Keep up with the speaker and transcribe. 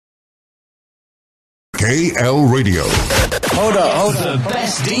KL Radio. Hold up. The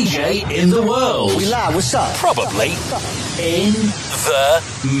best DJ in the world. We live, what's up? Probably in the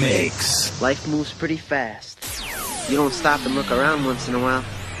mix. Life moves pretty fast. You don't stop and look around once in a while,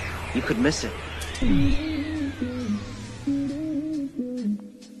 you could miss it.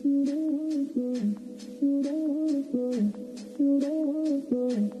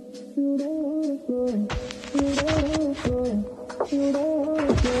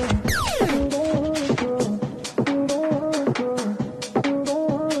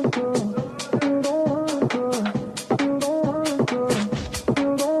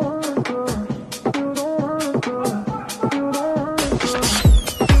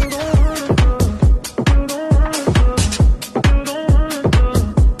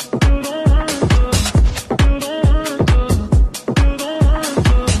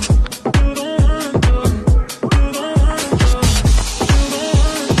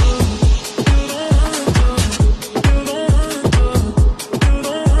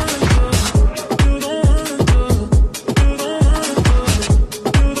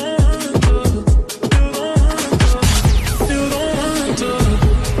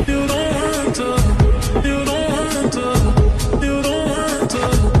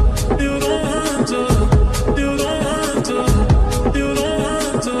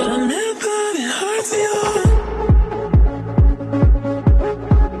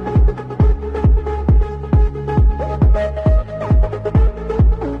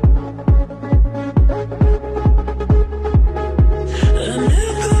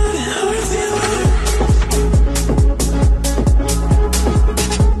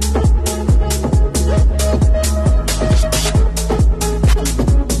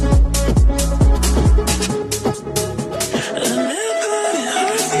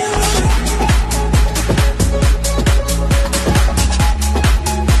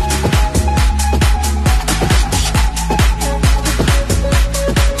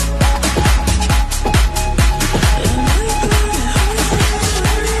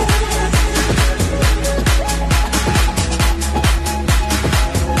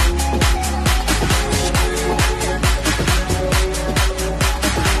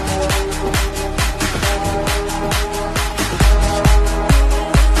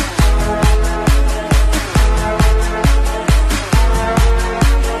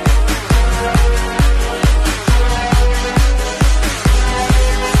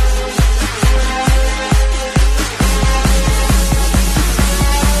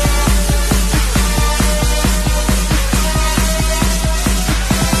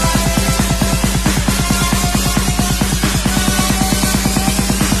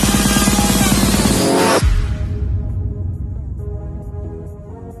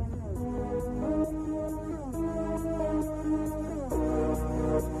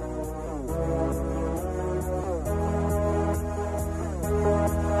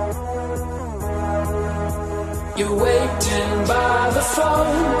 You're waiting by the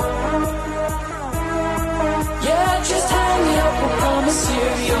phone. Yeah, just hang up, I promise you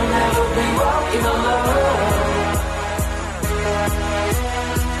you'll never be walking alone.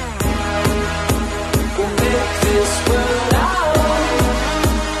 We'll make this world out.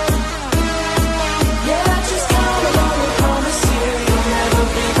 Yeah, just come along, I promise you you'll never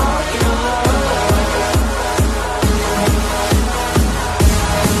be walking alone.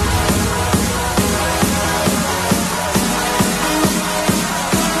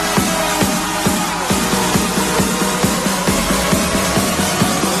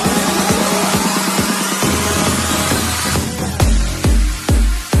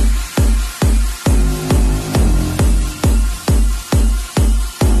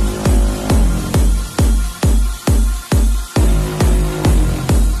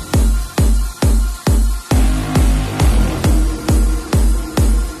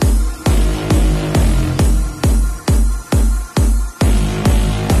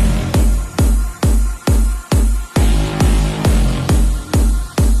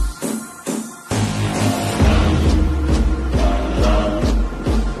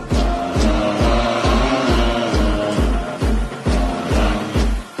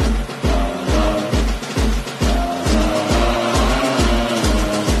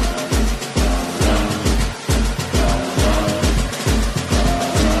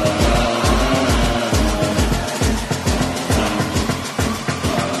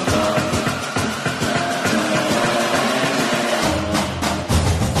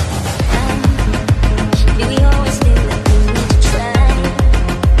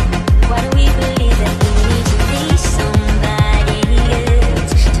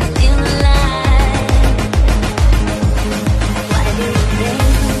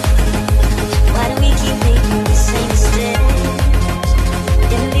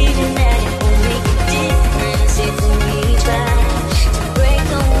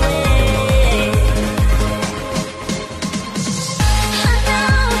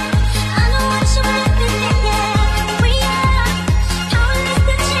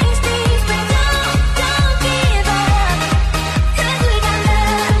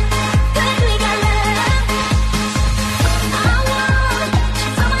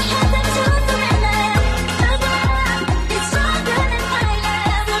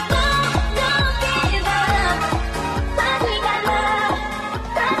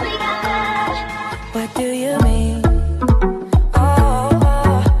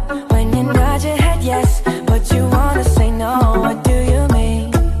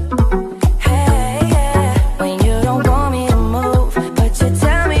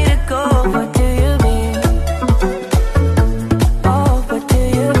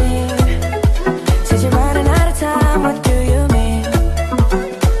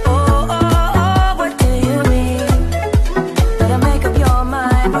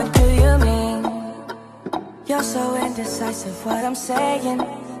 playing,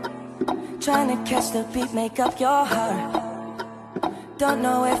 trying to catch the beat, make up your heart. Don't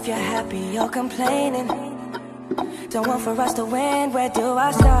know if you're happy or complaining. Don't want for us to win, where do I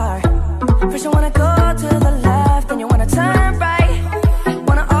start? First you wanna go to the left, then you wanna turn right.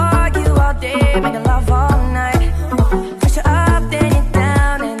 Wanna argue all day, making love all night. First you're up, then you're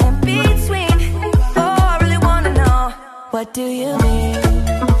down, and in between. Oh, I really wanna know, what do you mean?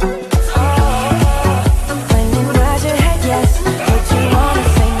 When you nod your head yes, but you wanna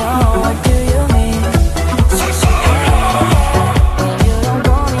say no, what do you mean? You don't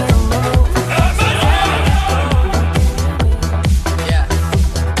want me to move.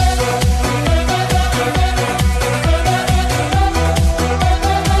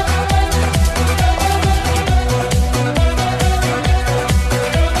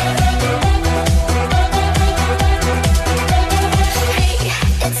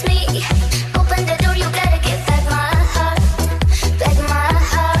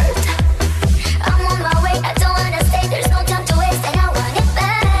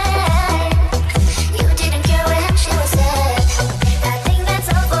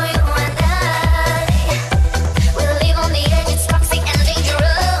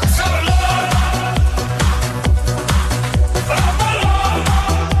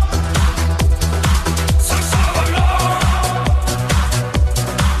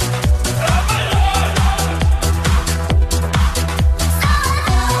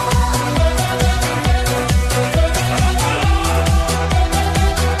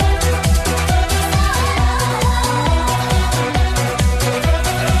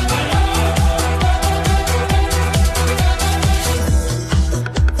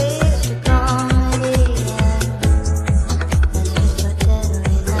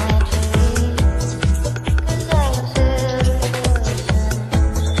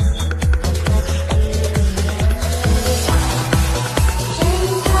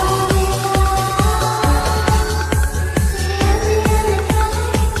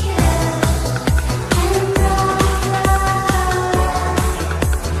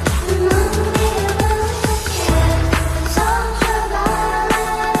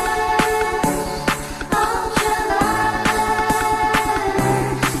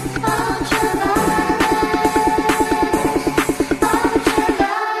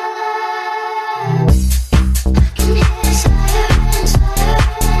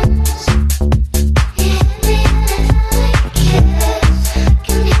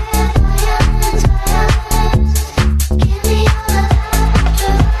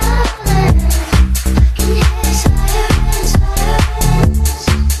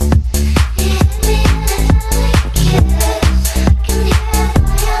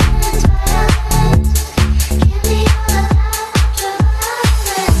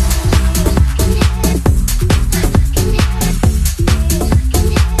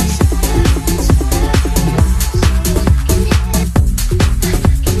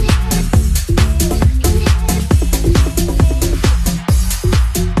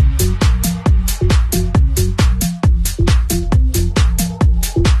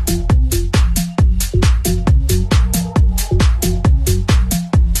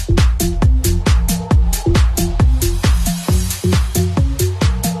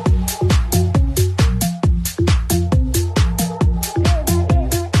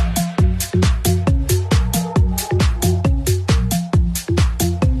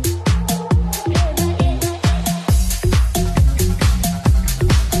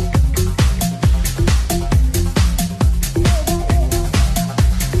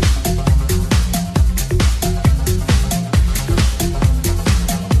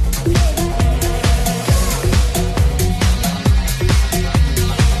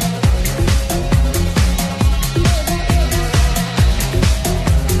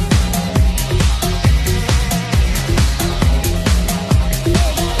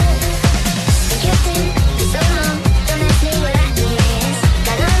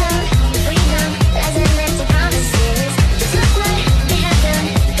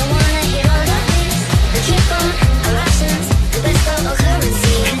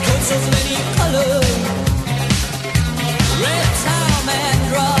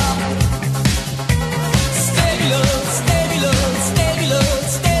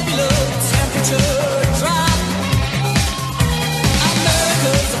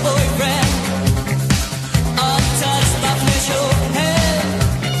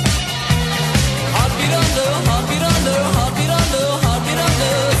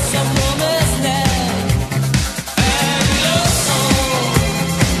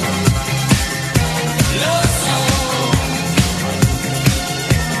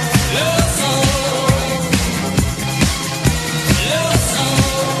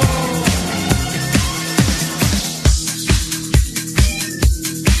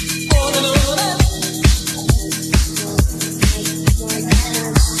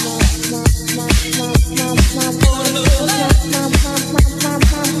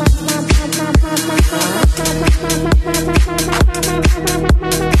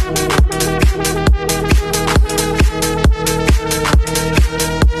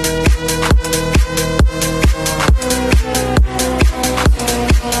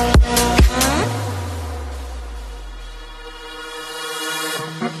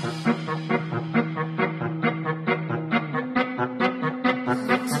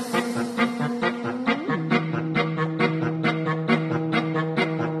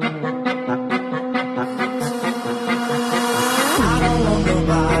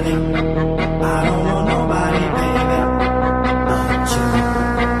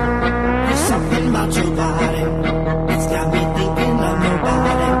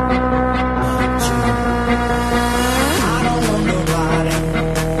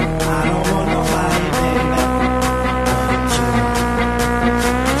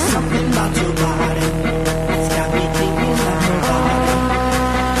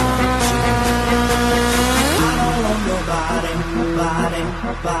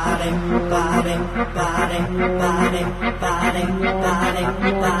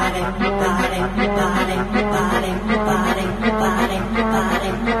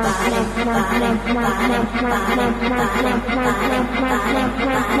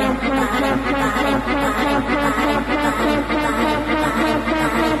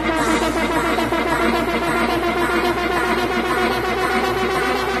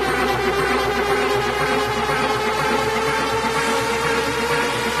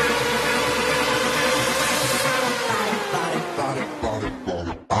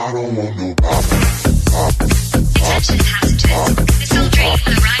 I don't want no Attention passengers, the soul train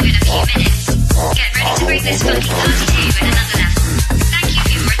will arrive in a few minutes. Get ready to bring this funky party to you in another level. Thank you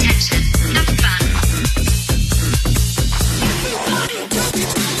for your attention. Have fun.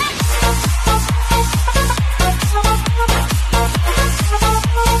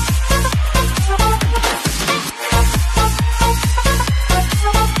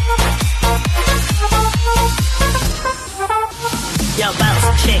 Yo,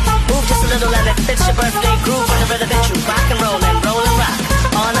 bounce, shake, move just a little and it fits your birthday groove on the rhythm that you rock and roll and rock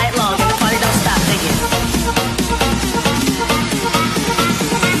all night long and the party don't stop, dig it.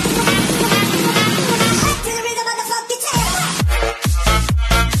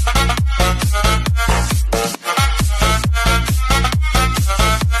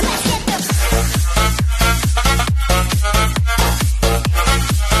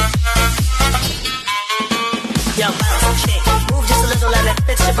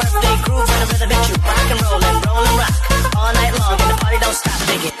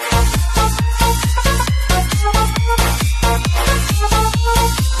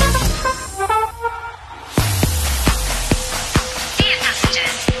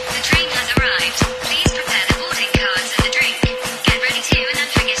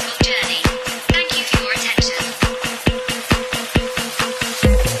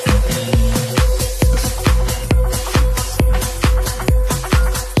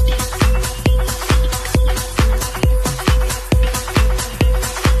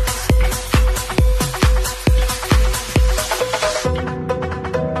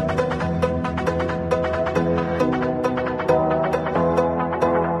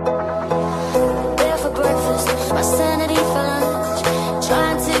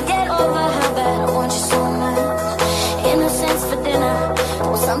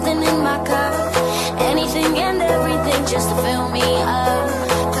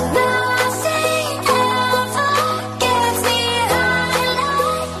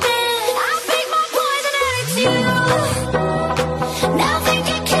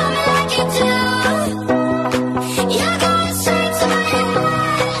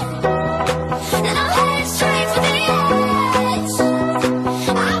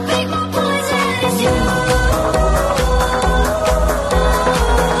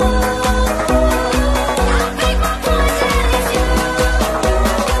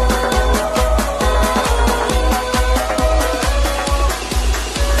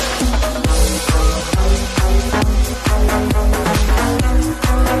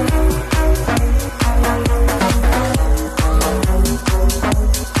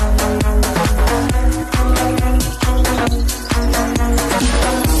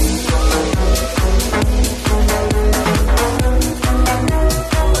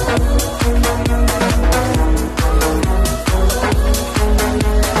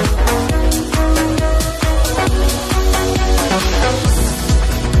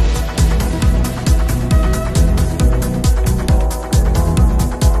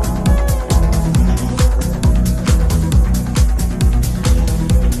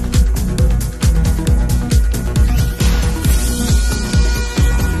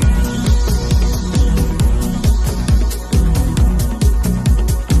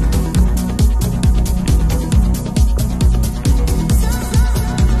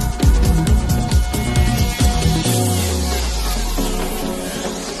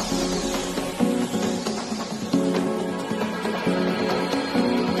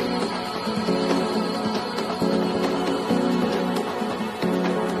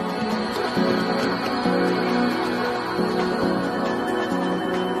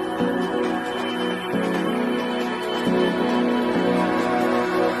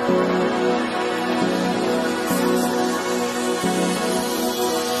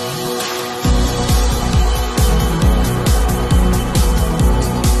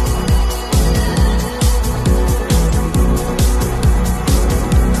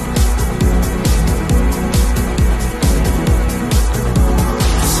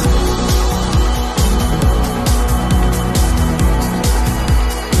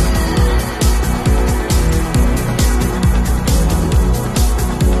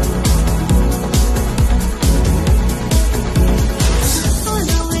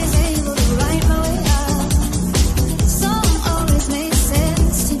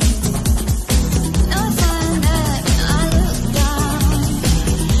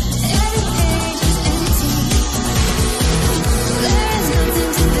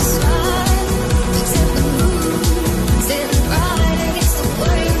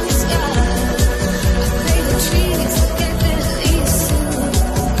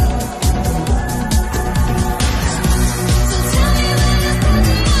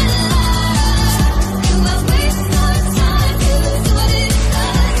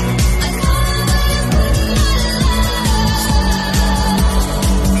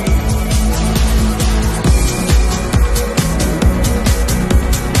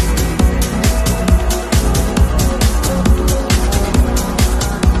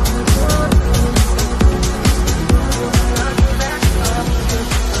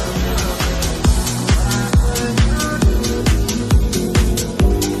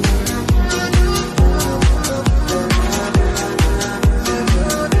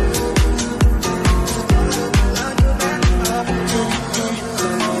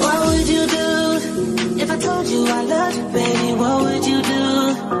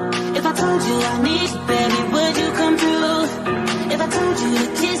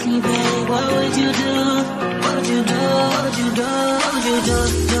 you do? What would you do? What would you do? What would you do?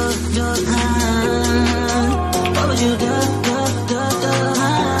 What would you do? What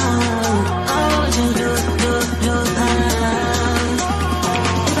would you do?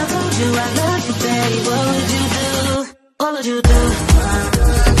 If I told you I love you, baby, what would you do? What would you do?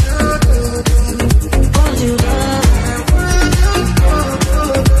 What would you do?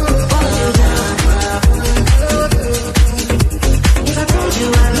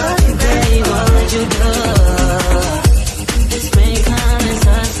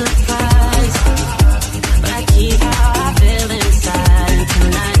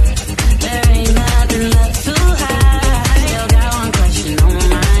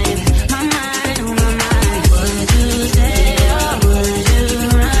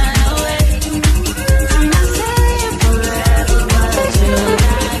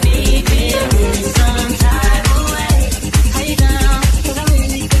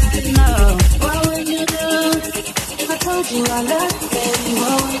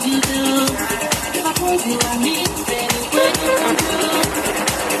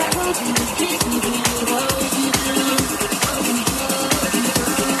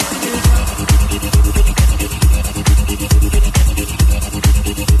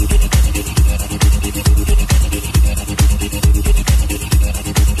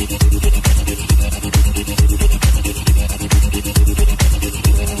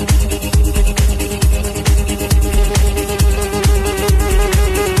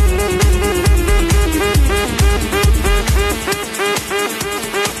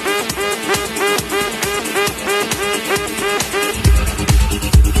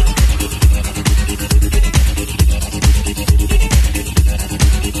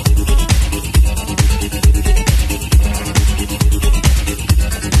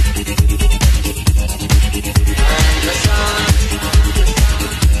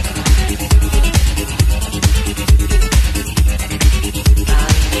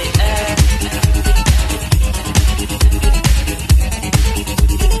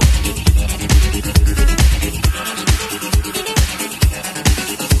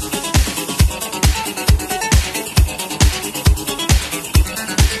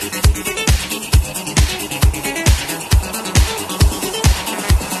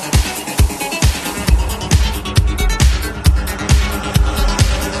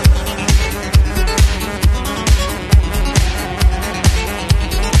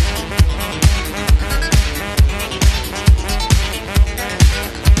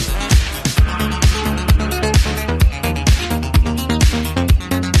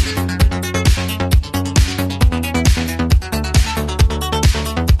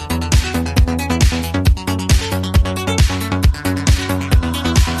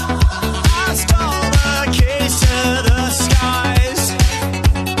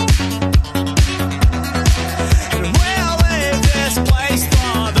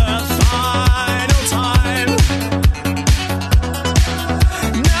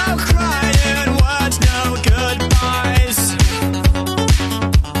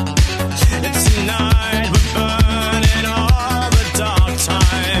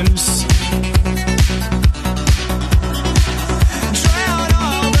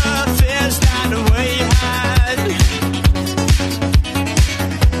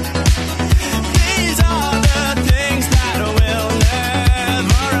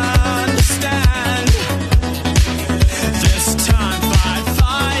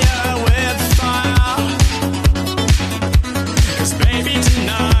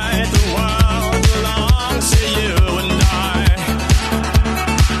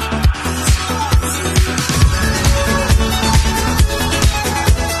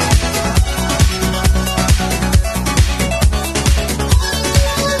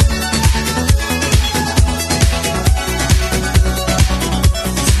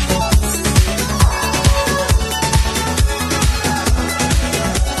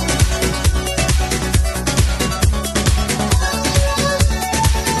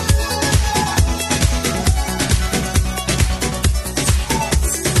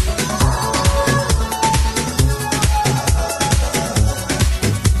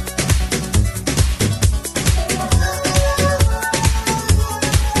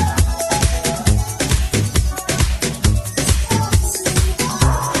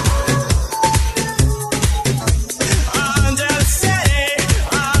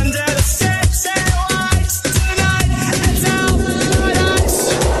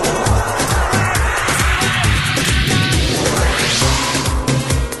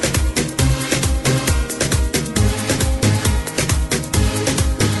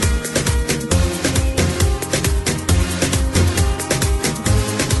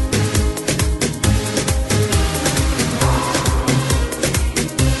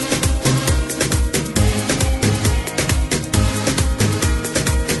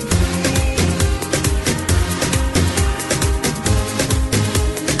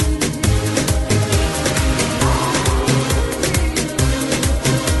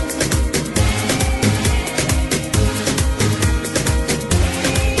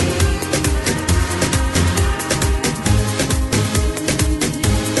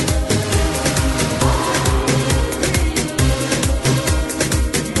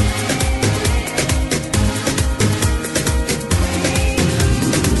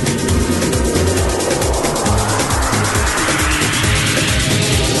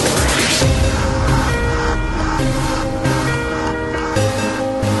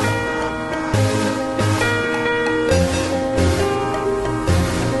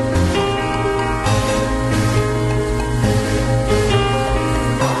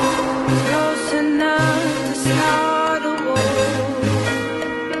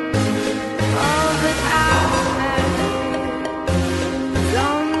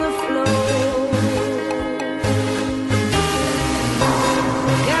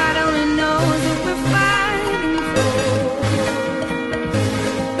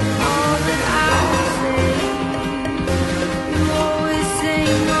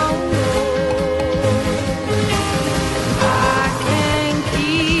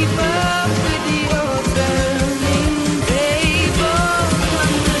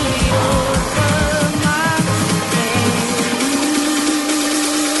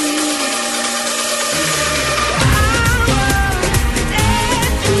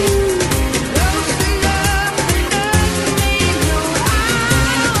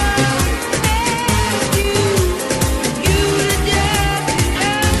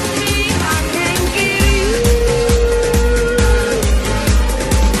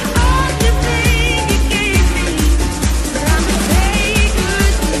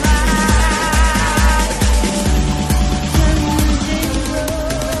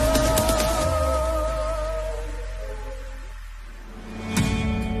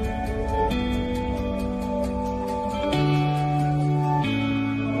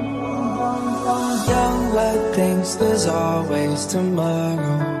 blood thinks there's always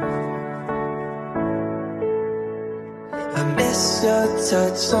tomorrow. I miss your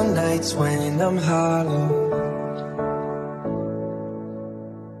touch on nights when I'm hollow.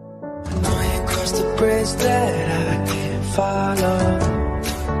 Know you crossed the bridge that I can't follow.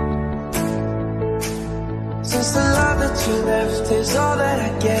 Since the love that you left is all that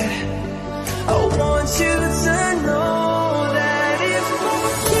I get, I want you to know that if I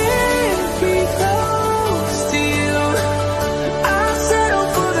can't be close to you, I'll settle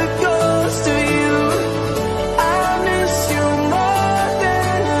for the ghost of you. I miss you more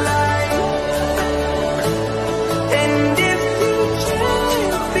than life. And if you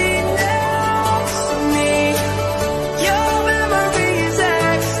can't be next to me, your memory is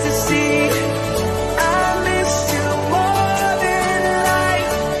ecstasy. I miss you more than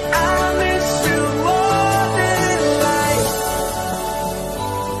life. I miss you more than life.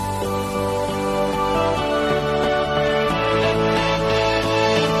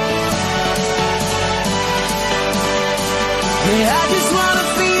 Yeah, I just wanna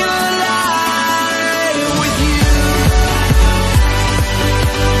feel alive with you.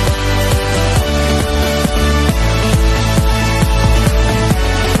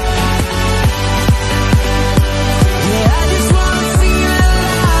 Yeah, I just wanna feel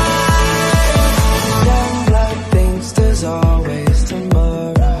alive. Young blood thinks there's always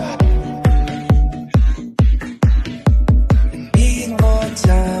tomorrow. Need more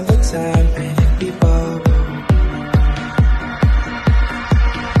time, but time can't be borrowed.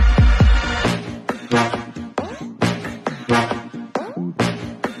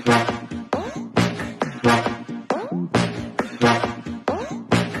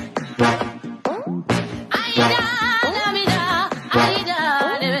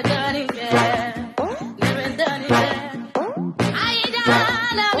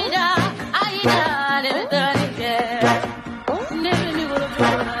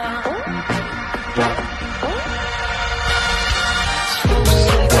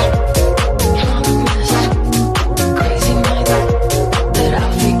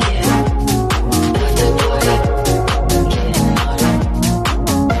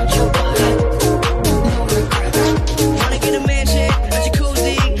 Wanna get a mansion, a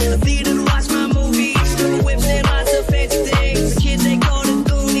jacuzzi, a theater to watch my movies, whips and lots of fancy things. The kids they call it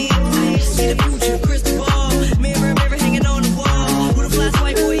goonies. See the future, crystal ball, mirror, mirror hanging on the wall. Who the fly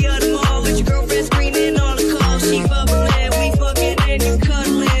swipe boy of them all? Got your girlfriend screaming on the call. She bubbling, we fucking and you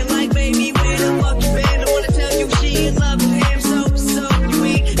cuddling like baby. Where the fuck you been? I wanna tell you she in love with him, so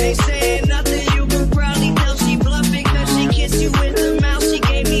we ain't saying nothing. You can probably tell she bluffing 'cause she kissed you with her mouth. She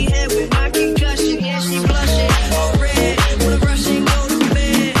gave me head with my concussion, yeah she blushing. All red, wanna rush and go to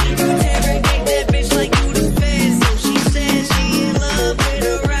bed. You interrogate that bitch like you the feds. So she says she in love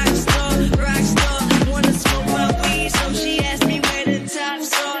with a rock star. Wanna smoke my weed, so she asked me where the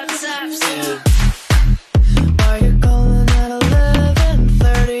tops are. Why you calling at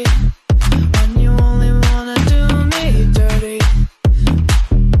 11:30 when you only wanna do me dirty?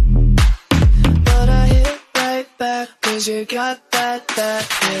 But I hit right back 'cause you got that,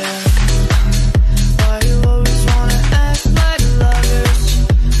 yeah. Why you always wanna act like lovers,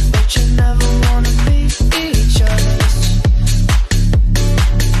 but you never wanna be each other's?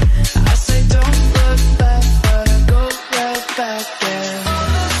 I say don't look back, but I go right back, yeah.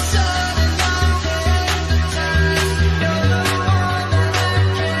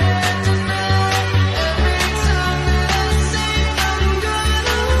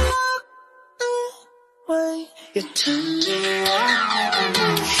 You turn me on.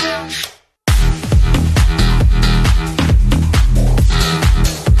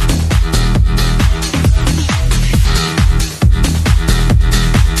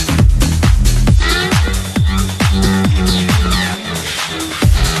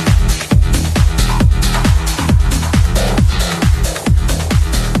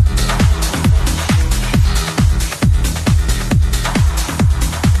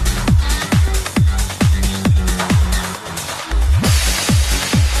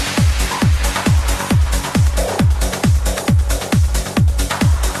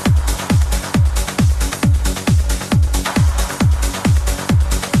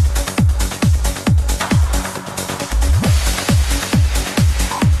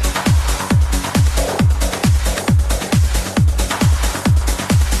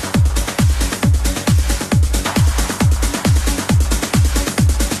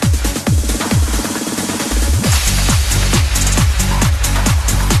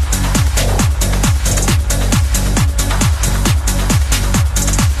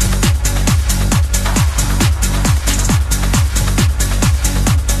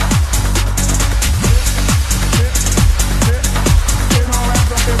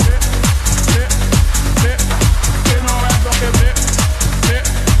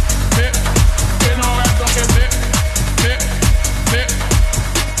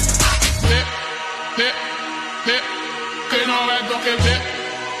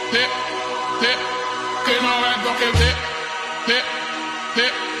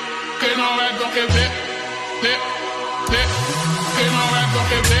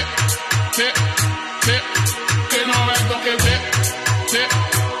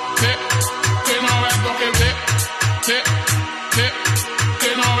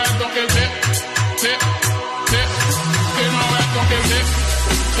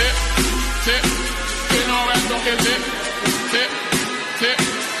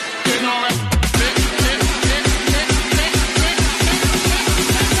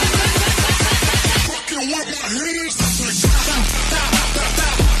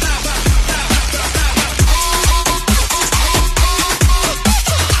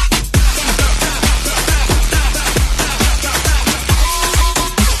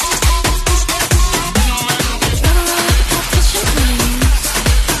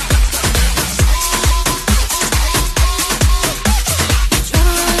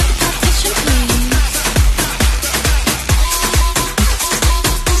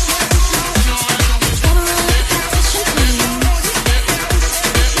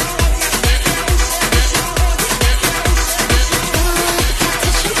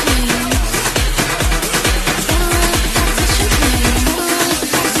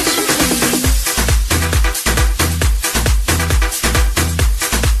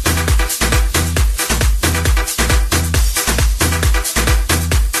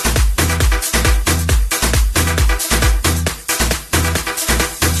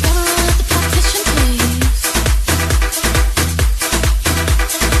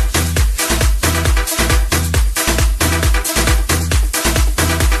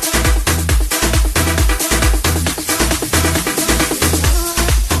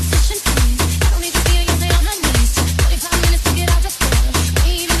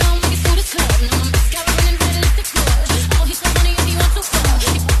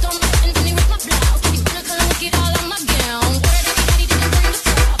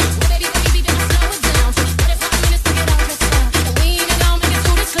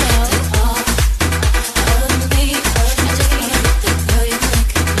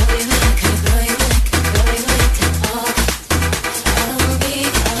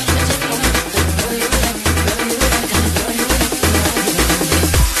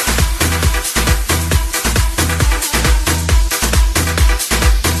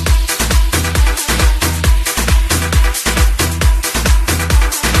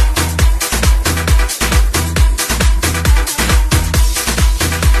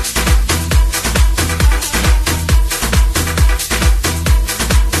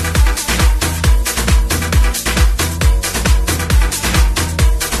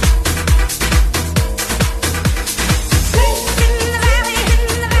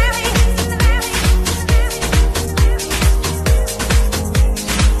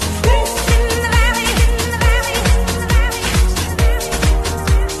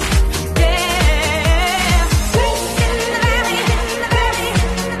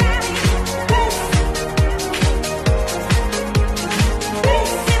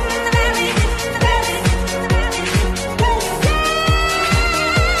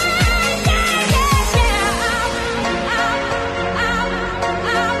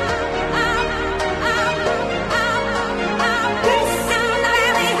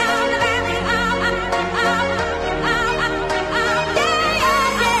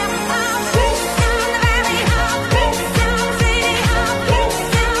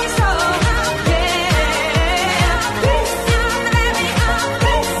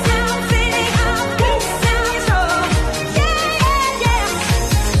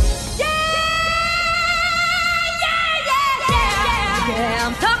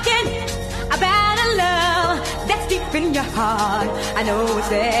 heart, I know it's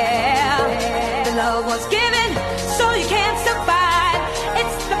there. The love was given, so you can't survive.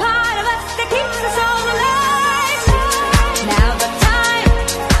 It's the part of us that keeps us all alive. Now the time,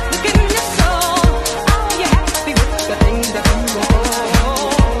 look in your soul. Are you happy with the things that you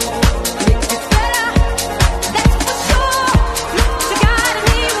hold? Makes it better, that's for sure. So God and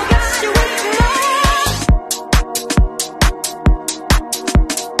me will get you with more.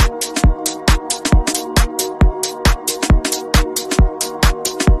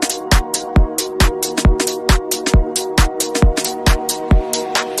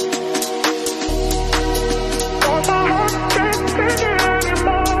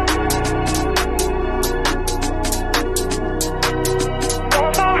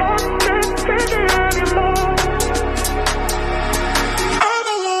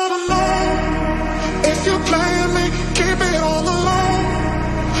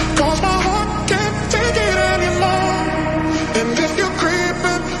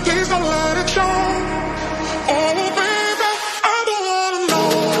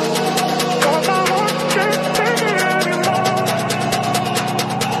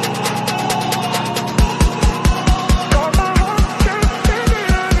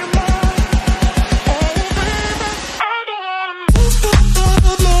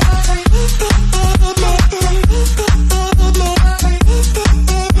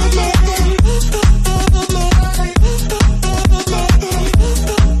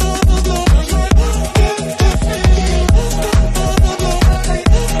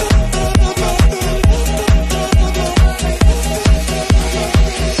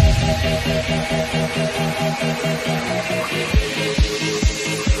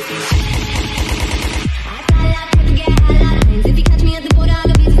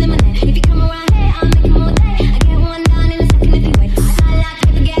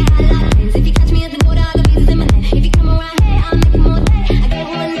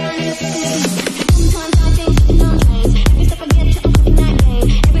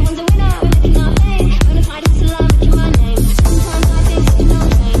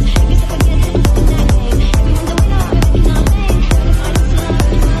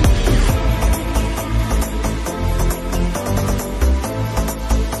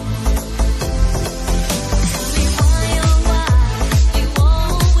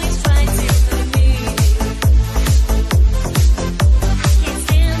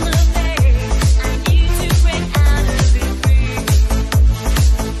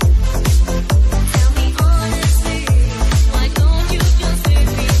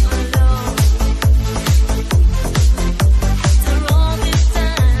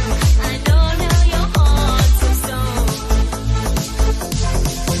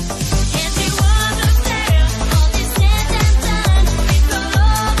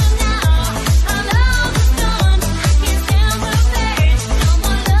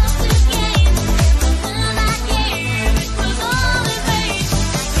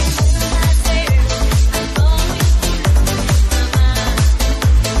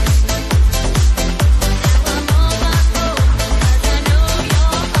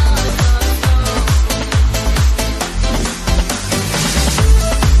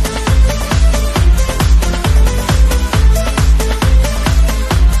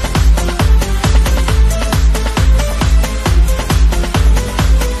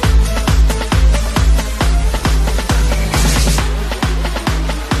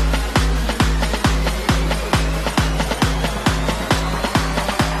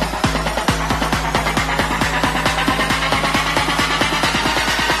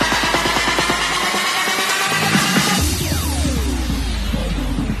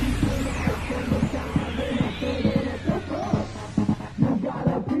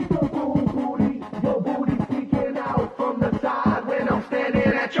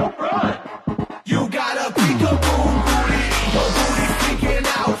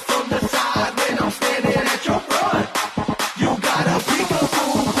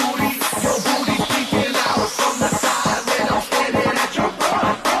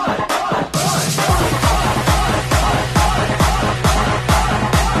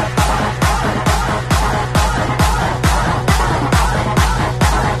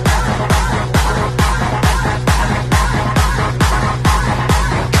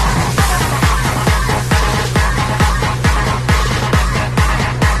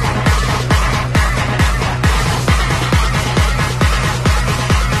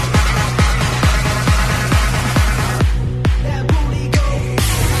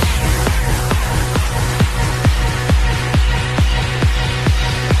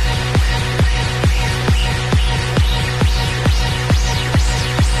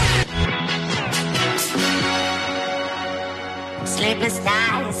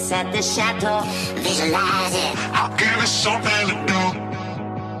 dance at the chateau. Visualize it. I'll give it something to do.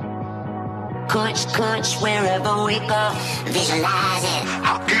 Kuch, kuch, wherever we go. Visualize it.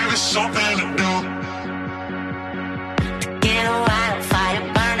 I'll give it something to do. Get a wildfire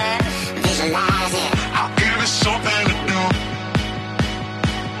burning. Visualize it. I'll give it something to do.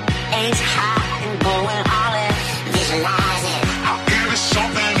 Ace high and going all in. Visualize it. I'll give it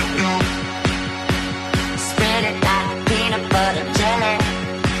something to do. Spread it like peanut butter jelly.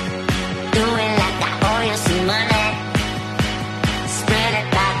 Do it like I owe you some money. Spread it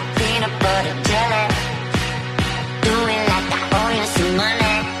like peanut butter jelly. Do it like I owe you some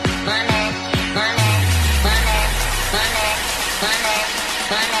money. Money, money, money, money, money,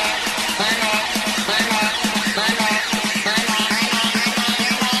 money, money, money, money,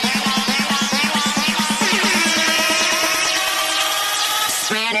 money.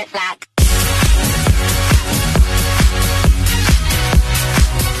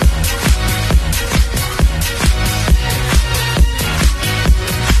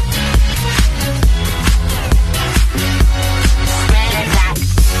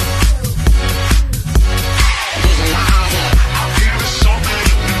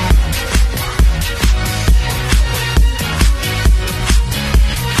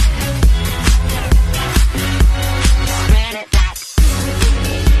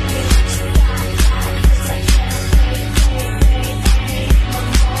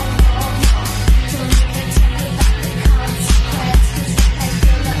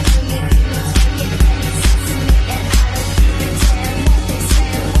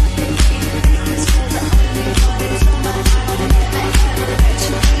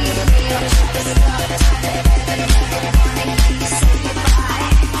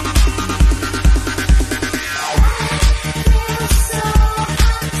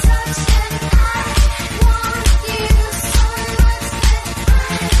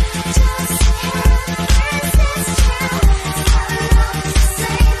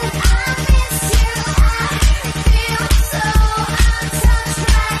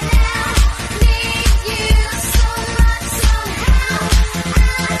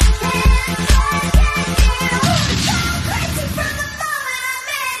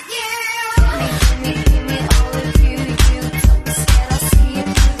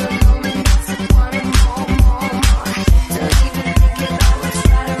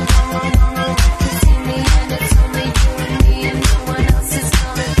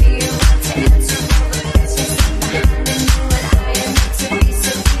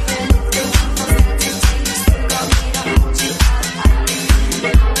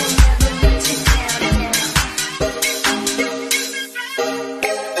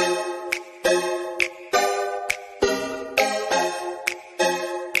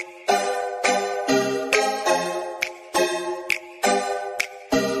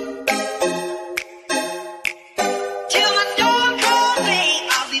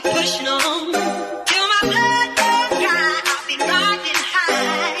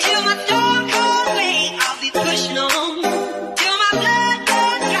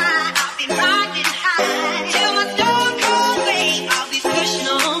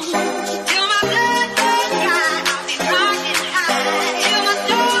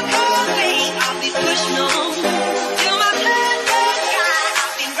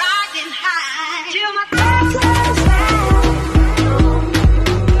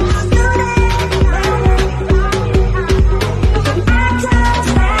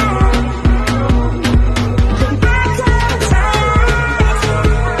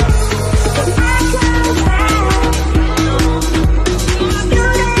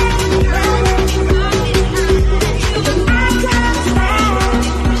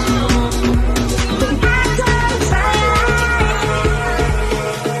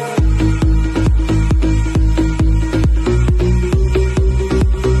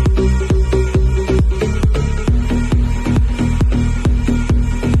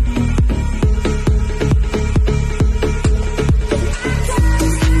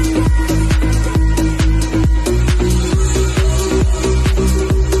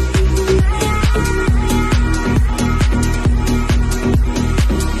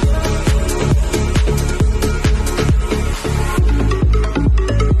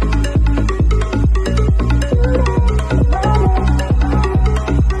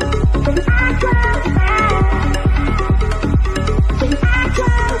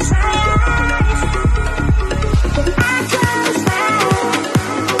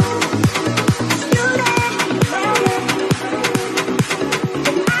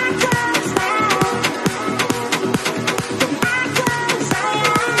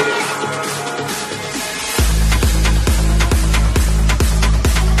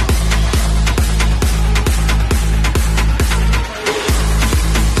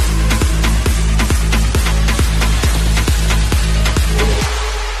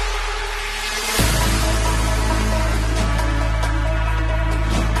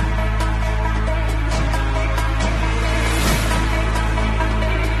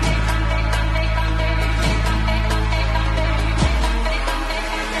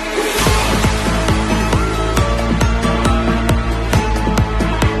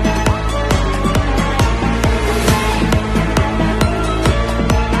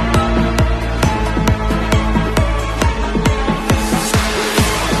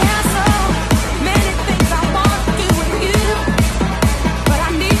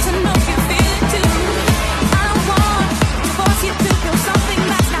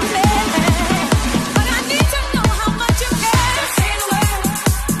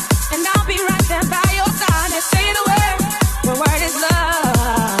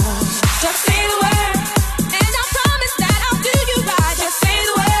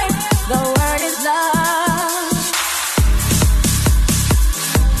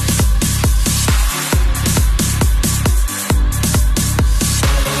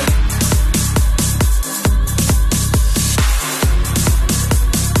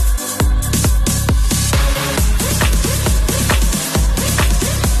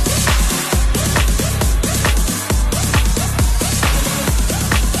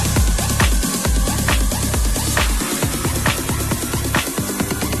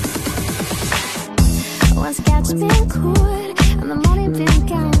 has been good and the money been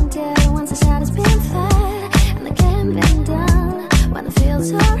counted, once the shot has been fed and the game been done, when the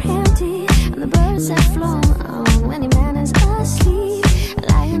fields are empty and the birds have flown, when your man is asleep,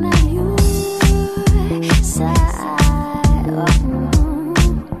 lying at your side.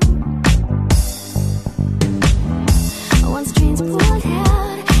 Once the train's pulled out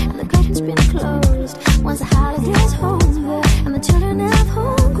and the curtain's been closed, once the holiday's over and the children have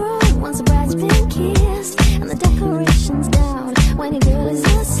homegrown, once the bride's been kissed and the decorations down, when your girl is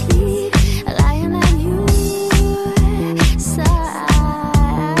asleep, lying at your side.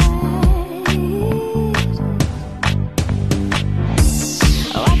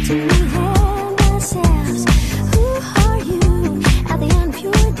 What do we hand ourselves? Who are you at the end of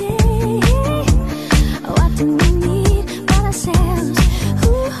your day? What do we need but ourselves?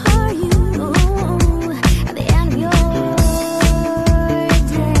 Who are you at the end of your day?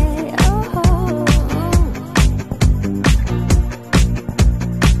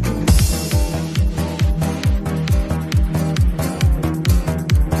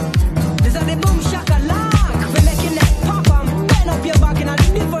 This is the boom shakalak. We making that pop and bend up your back in a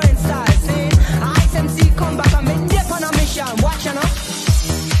different style. See, ITM come back and me dip on a mission. Watch you know.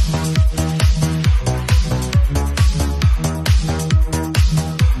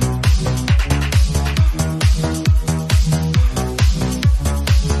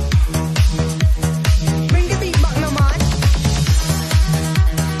 Bring the beat back, no man.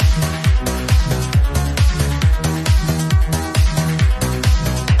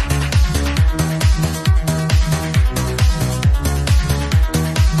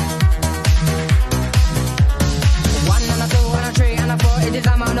 One and a two and a three and a four. It is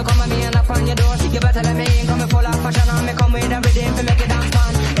a man to come at me and knock on your door. You better let me in, come full of passion and me come with everything to make it dance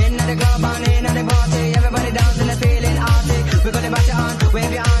fun. In the club and in the party, everybody dancing and feeling arty. We gonna bash it on,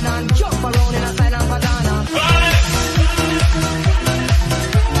 wave your hand and jump around in a silent pattern.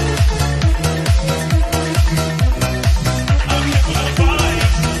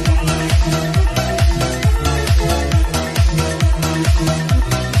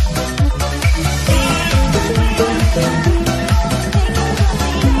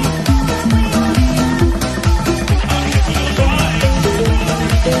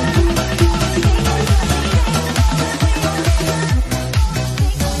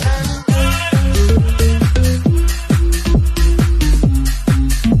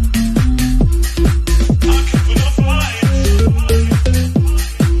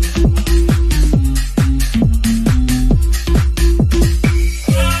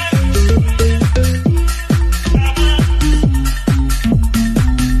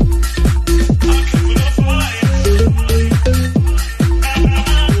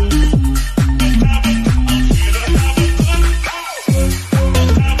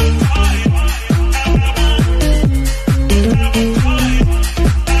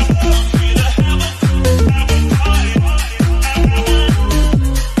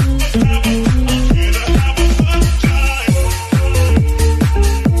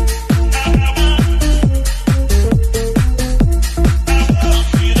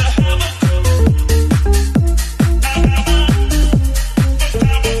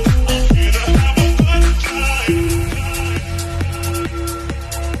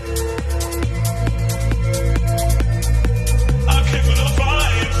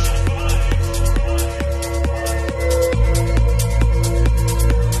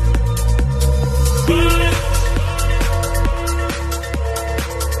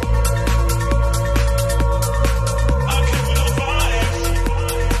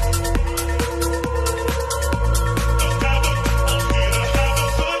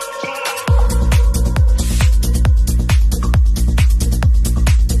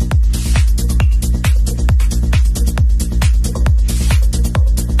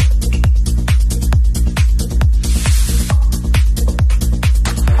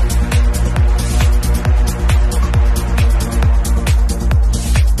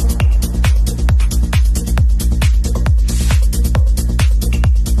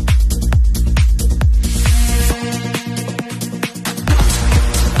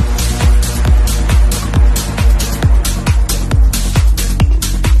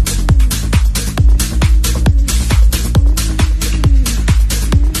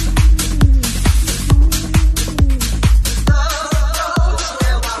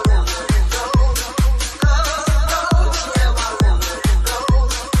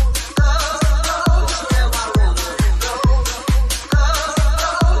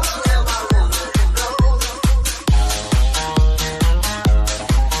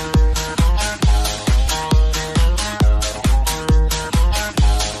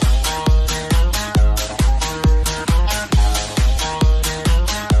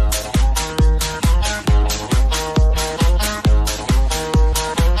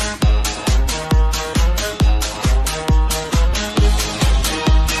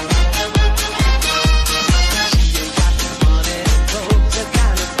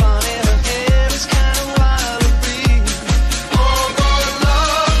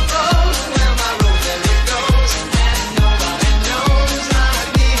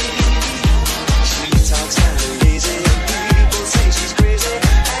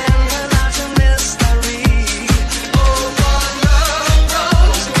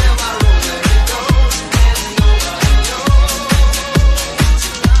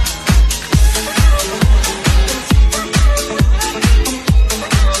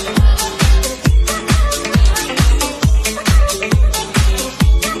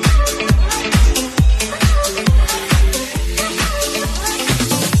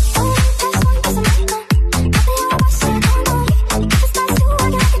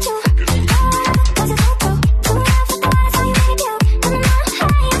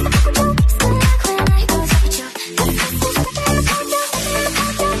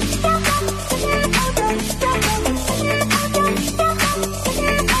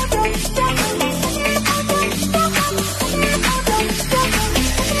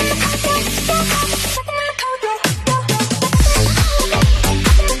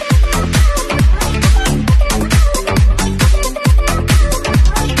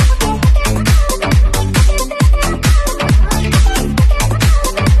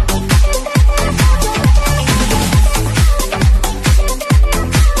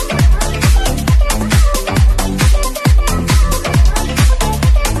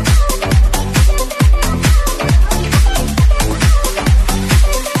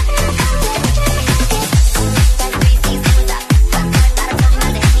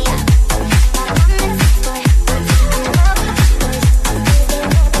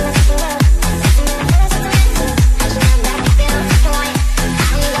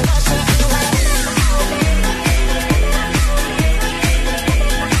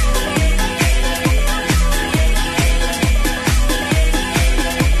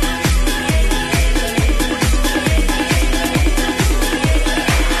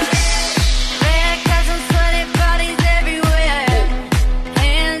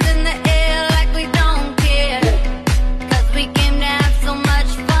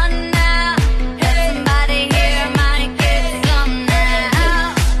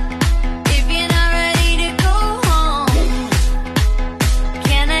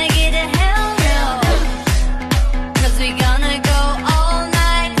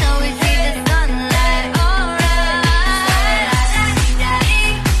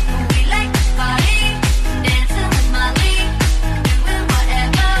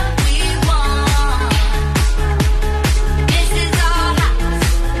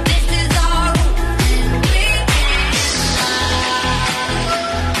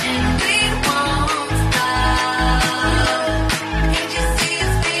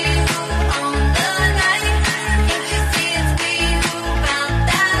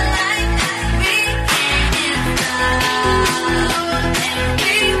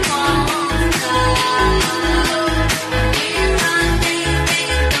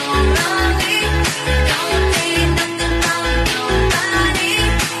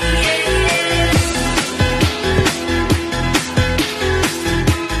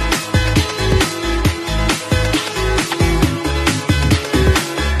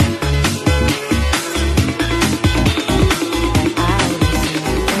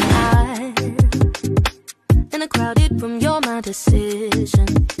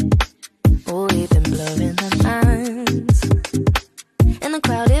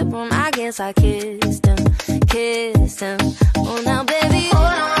 as I kissed him. Oh now baby, oh